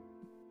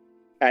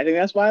 I think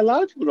that's why a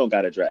lot of people don't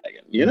got a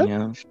dragon,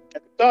 Yeah.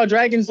 So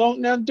dragons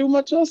don't do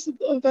much else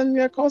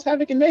than cause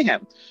havoc and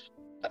mayhem.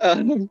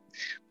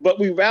 But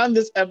we round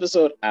this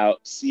episode out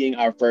seeing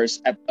our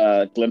first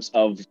glimpse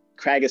of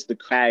Kragus the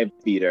Crab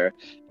Feeder,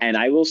 and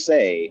I will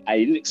say I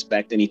didn't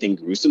expect anything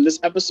gruesome this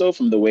episode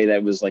from the way that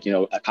it was like,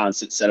 a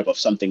constant setup of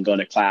something going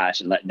to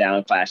clash and let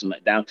down.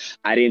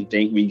 I didn't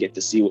think we'd get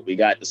to see what we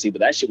got to see, but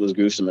that shit was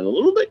gruesome and a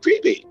little bit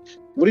creepy.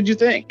 What did you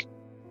think?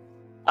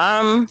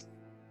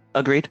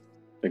 Agreed.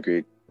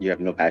 You have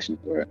no passion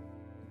for it.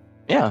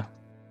 Yeah.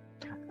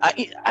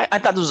 I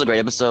thought this was a great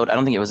episode. I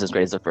don't think it was as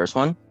great as the first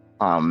one.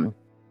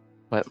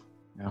 But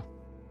yeah.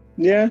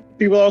 Yeah,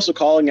 people are also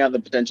calling out the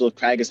potential of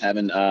Kragus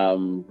having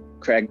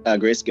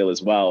grayscale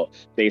as well,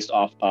 based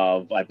off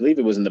of, I believe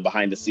it was in the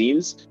behind the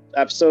scenes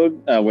episode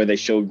where they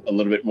showed a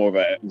little bit more of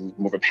a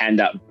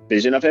panned out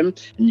vision of him,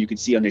 and you could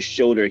see on his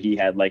shoulder he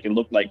had it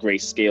looked like gray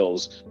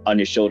scales on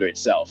his shoulder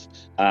itself.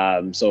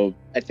 So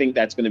I think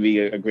that's going to be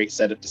a great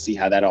setup to see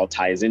how that all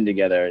ties in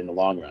together in the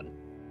long run.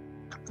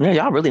 Yeah,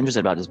 y'all really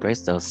interested about this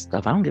grayscale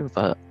stuff. I don't give a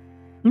fuck.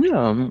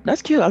 Yeah,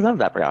 that's cute. I love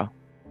that for y'all.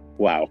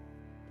 Wow.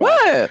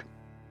 What?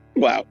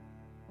 Wow.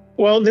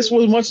 Well, this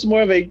was much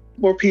more of a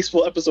more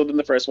peaceful episode than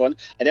the first one.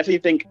 I definitely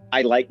think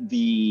I like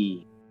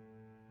the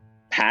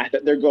path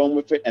that they're going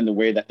with it and the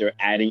way that they're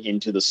adding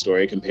into the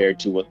story compared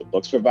to what the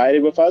books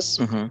provided with us.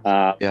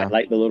 I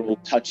like the little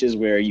touches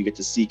where you get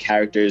to see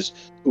characters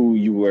who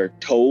you were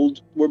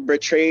told were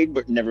betrayed,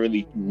 but never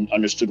really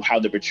understood how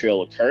the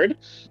betrayal occurred.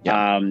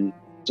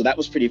 So that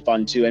was pretty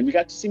fun too. And we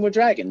got to see more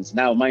dragons.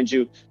 Now, mind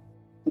you,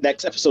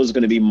 next episode is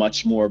going to be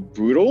much more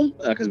brutal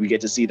because we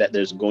get to see that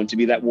there's going to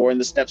be that war in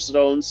the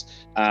Stepstones.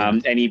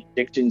 Any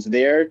predictions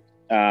there?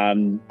 I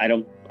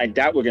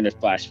doubt we're going to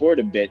flash forward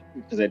a bit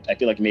because I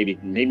feel like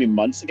maybe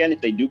months again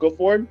if they do go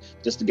forward,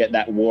 just to get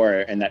that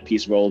war and that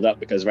piece rolled up.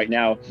 Because right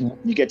now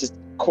you get to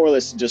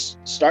Corlys just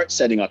start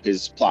setting up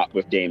his plot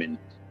with Daemon,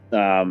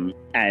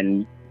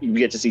 and we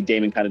get to see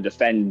Daemon kind of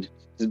defend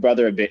his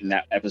brother a bit in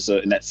that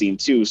episode, in that scene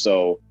too.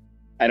 So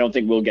I don't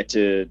think we'll get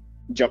to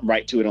jump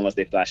right to it unless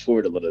they flash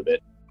forward a little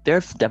bit. They're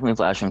definitely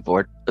flashing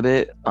forward a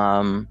bit,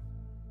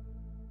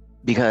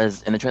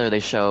 because in the trailer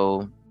they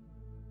show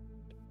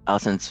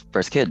Alicent's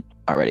first kid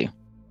already.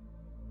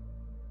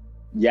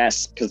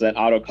 Yes, because then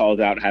Otto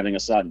called out having a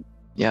son.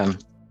 Yeah.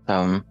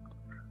 They're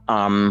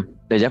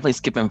definitely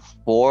skipping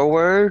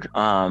forward,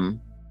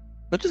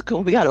 which is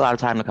cool. We got a lot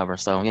of time to cover,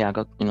 so yeah,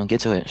 go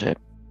get to it, shit.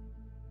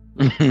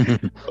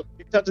 You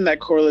touched on that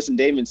Corlys and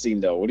Daemon scene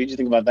though. What did you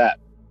think about that?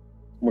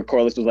 Where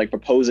Corlys was like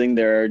proposing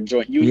their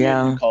joint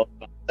union, called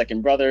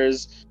second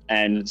brothers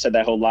and said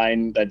that whole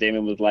line that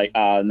Damon was like,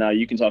 no,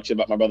 you can talk shit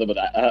about my brother, but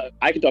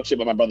I can talk shit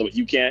about my brother, but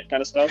you can't,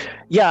 kind of stuff.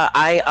 Yeah,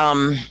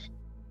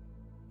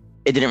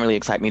 it didn't really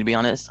excite me, to be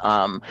honest.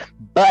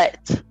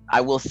 But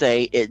I will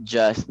say it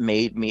just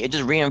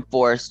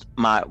reinforced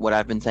what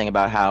I've been saying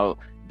about how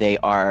they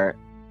are,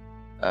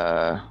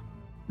 I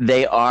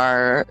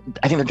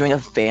think they're doing a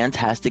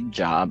fantastic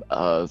job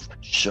of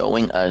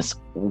showing us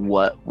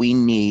what we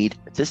need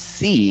to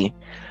see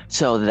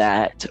so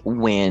that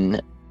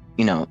when,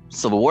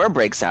 Civil War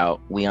breaks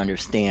out, we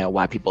understand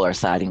why people are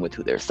siding with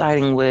who they're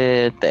siding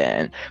with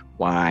and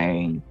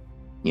why,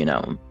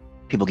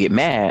 people get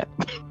mad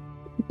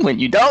when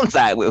you don't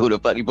side with who the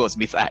fuck you're supposed to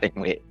be siding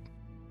with.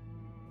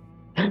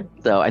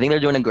 So I think they're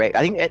doing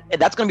I think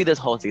that's going to be this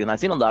whole season. I've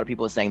seen a lot of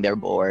people saying they're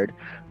bored.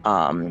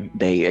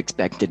 They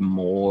expected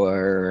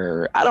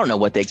more. I don't know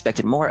what they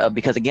expected more of,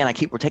 because again,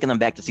 we're taking them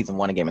back to season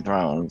 1 of Game of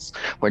Thrones,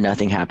 where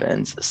nothing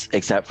happens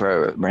except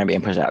for Bran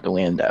being pushed out the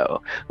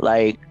window.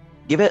 Like,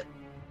 give it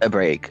a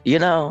break.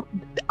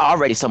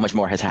 Already so much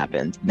more has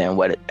happened than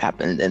what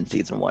happened in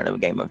season 1 of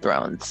Game of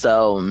Thrones.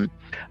 So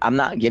I'm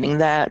not getting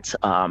that.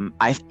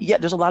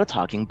 There's a lot of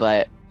talking,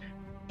 but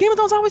Game of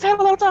Thrones always had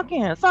a lot of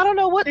talking, so I don't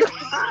know what.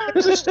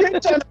 There's a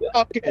straight ton of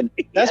talking.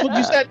 That's what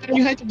you said. And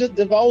you had to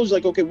divulge,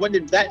 like, okay, what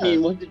did that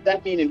mean? What did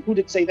that mean? And who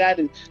did say that?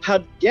 And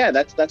how? Yeah,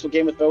 that's what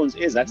Game of Thrones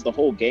is. That's the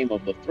whole Game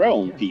of the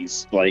Throne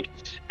piece. Like,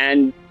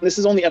 and this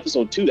is only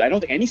episode 2. I don't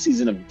think any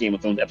season of Game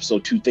of Thrones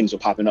episode 2 things were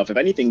popping off. If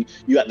anything,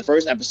 you got the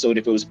first episode,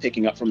 if it was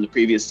picking up from the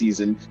previous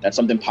season, that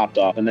something popped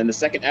off, and then the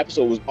second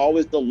episode was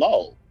always the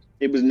lull.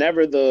 It was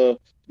never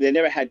they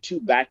never had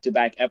 2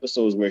 back-to-back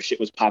episodes where shit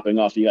was popping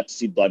off. You got to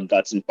see blood,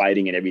 guts, and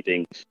fighting and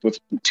everything with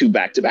 2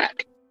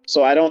 back-to-back.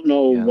 So I don't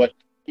know what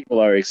people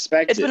are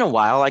expecting. It's been a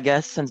while, I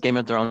guess, since Game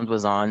of Thrones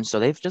was on, so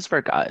they've just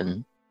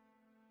forgotten.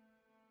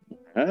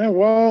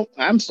 Well,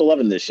 I'm still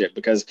loving this shit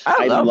because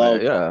I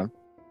love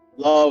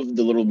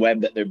the little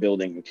web that they're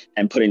building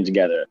and putting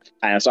together.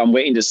 And so I'm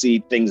waiting to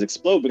see things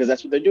explode, because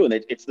that's what they're doing.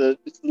 It's the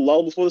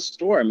lull before the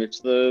storm. It's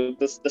the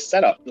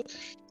setup.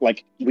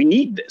 Like, we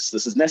need this.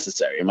 This is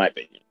necessary, in my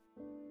opinion.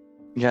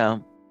 Yeah.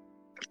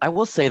 I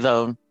will say,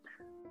 though,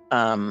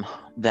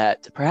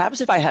 that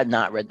perhaps if I had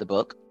not read the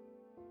book,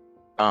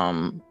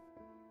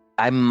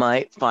 I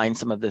might find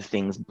some of the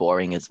things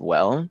boring as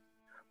well.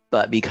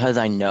 But because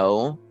I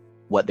know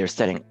what they're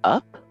setting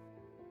up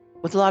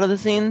with a lot of the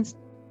scenes,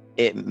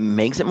 it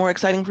makes it more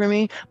exciting for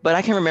me. But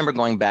I can remember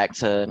going back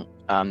to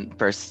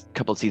first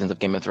couple of seasons of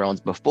Game of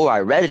Thrones before I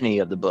read any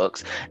of the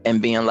books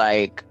and being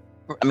like,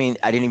 I mean,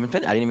 I didn't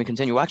even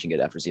continue watching it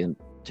after season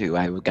 2.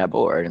 I got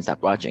bored and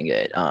stopped watching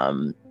it.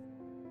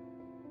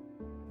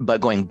 But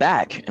going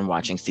back and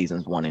watching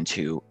seasons 1 and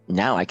 2,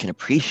 now I can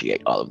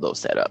appreciate all of those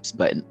setups.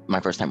 But my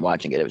first time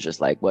watching it, it was just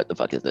like, what the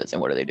fuck is this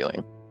and what are they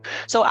doing?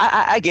 So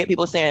I get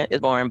people saying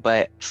it's boring,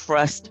 but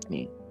trust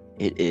me,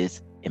 it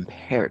is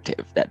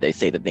imperative that they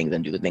say the things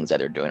and do the things that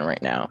they're doing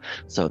right now,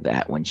 so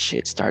that when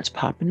shit starts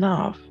popping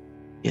off,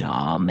 it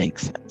all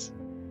makes sense.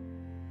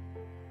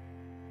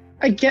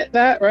 I get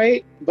that,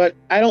 right? But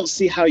I don't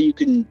see how you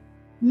can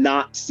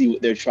not see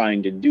what they're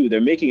trying to do. They're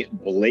making it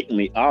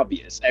blatantly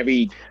obvious. I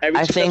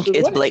think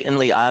it's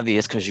blatantly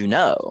obvious because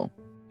people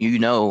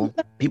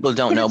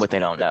don't know what they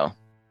don't know.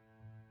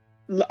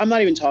 I'm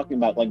not even talking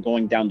about like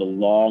going down the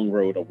long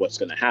road of what's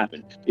going to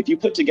happen. If you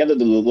put together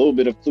the little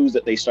bit of clues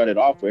that they started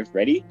off with,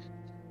 ready?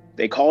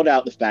 They called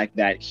out the fact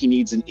that he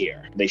needs an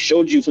heir. They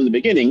showed you from the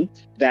beginning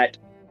that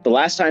the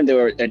last time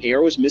an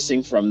heir was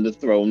missing from the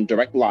throne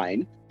direct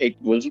line, it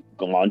was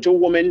gone to a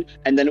woman,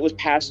 and then it was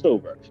passed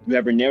over. You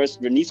have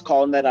Rhaenys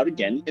calling that out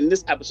again in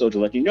this episode to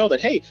let you know that,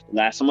 hey,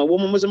 last time a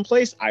woman was in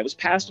place, I was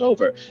passed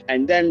over.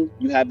 And then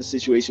you have the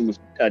situation with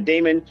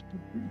Daemon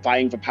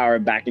vying for power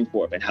back and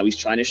forth, and how he's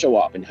trying to show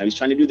off, and how he's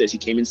trying to do this. He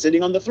came in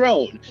sitting on the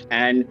throne,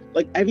 and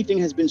like everything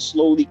has been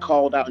slowly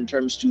called out in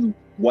terms to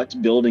what's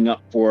building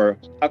up for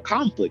a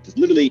conflict. It's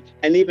literally,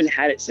 and they even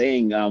had it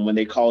saying when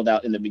they called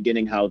out in the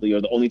beginning how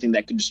the only thing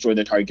that could destroy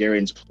the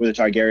Targaryens were the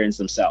Targaryens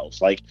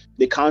themselves. Like,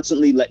 they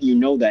constantly let you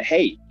know that,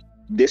 hey,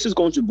 this is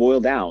going to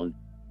boil down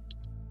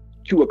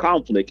to a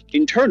conflict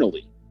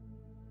internally.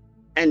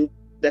 And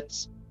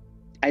that's,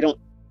 I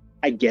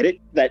get it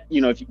that,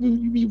 if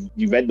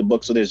you read the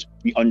book, so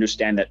we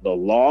understand that the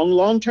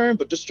long term,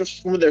 but just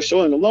from what they're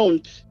showing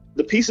alone,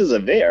 the pieces are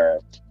there.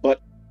 But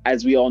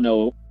as we all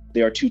know,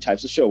 there are 2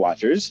 types of show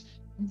watchers.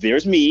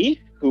 There's me,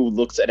 who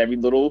looks at every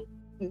little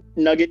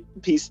nugget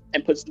piece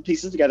and puts the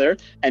pieces together.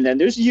 And then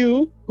there's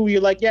you, who you're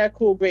like, yeah,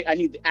 cool, great, I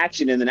need the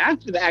action. And then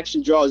after the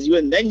action draws you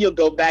in, then you'll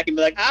go back and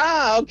be like,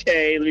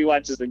 okay, let me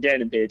watch this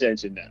again and pay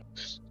attention now.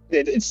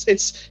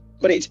 It's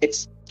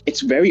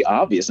very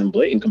obvious and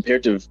blatant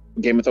compared to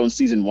Game of Thrones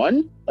season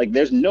 1. Like,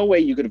 there's no way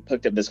you could have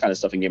picked up this kind of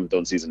stuff in Game of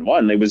Thrones season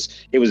 1. It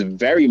was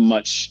very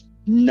much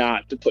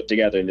not put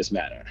together in this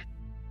manner.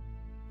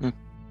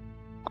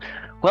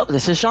 Well,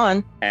 this is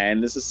Sean.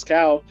 And this is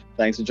Cal.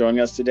 Thanks for joining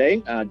us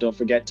today. Don't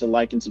forget to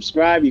like and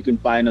subscribe. You can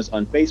find us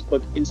on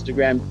Facebook,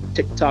 Instagram,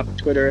 TikTok,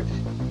 Twitter,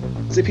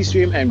 Zippy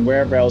Stream, and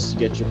wherever else you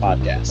get your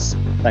podcasts.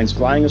 Thanks for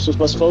flying us with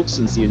us, folks,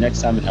 and see you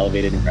next time in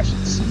Elevated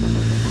Impressions.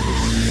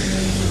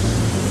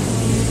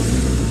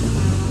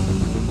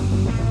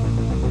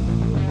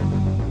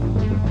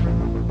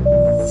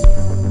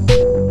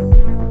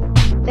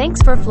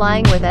 Thanks for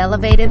flying with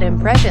Elevated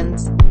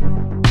Impressions.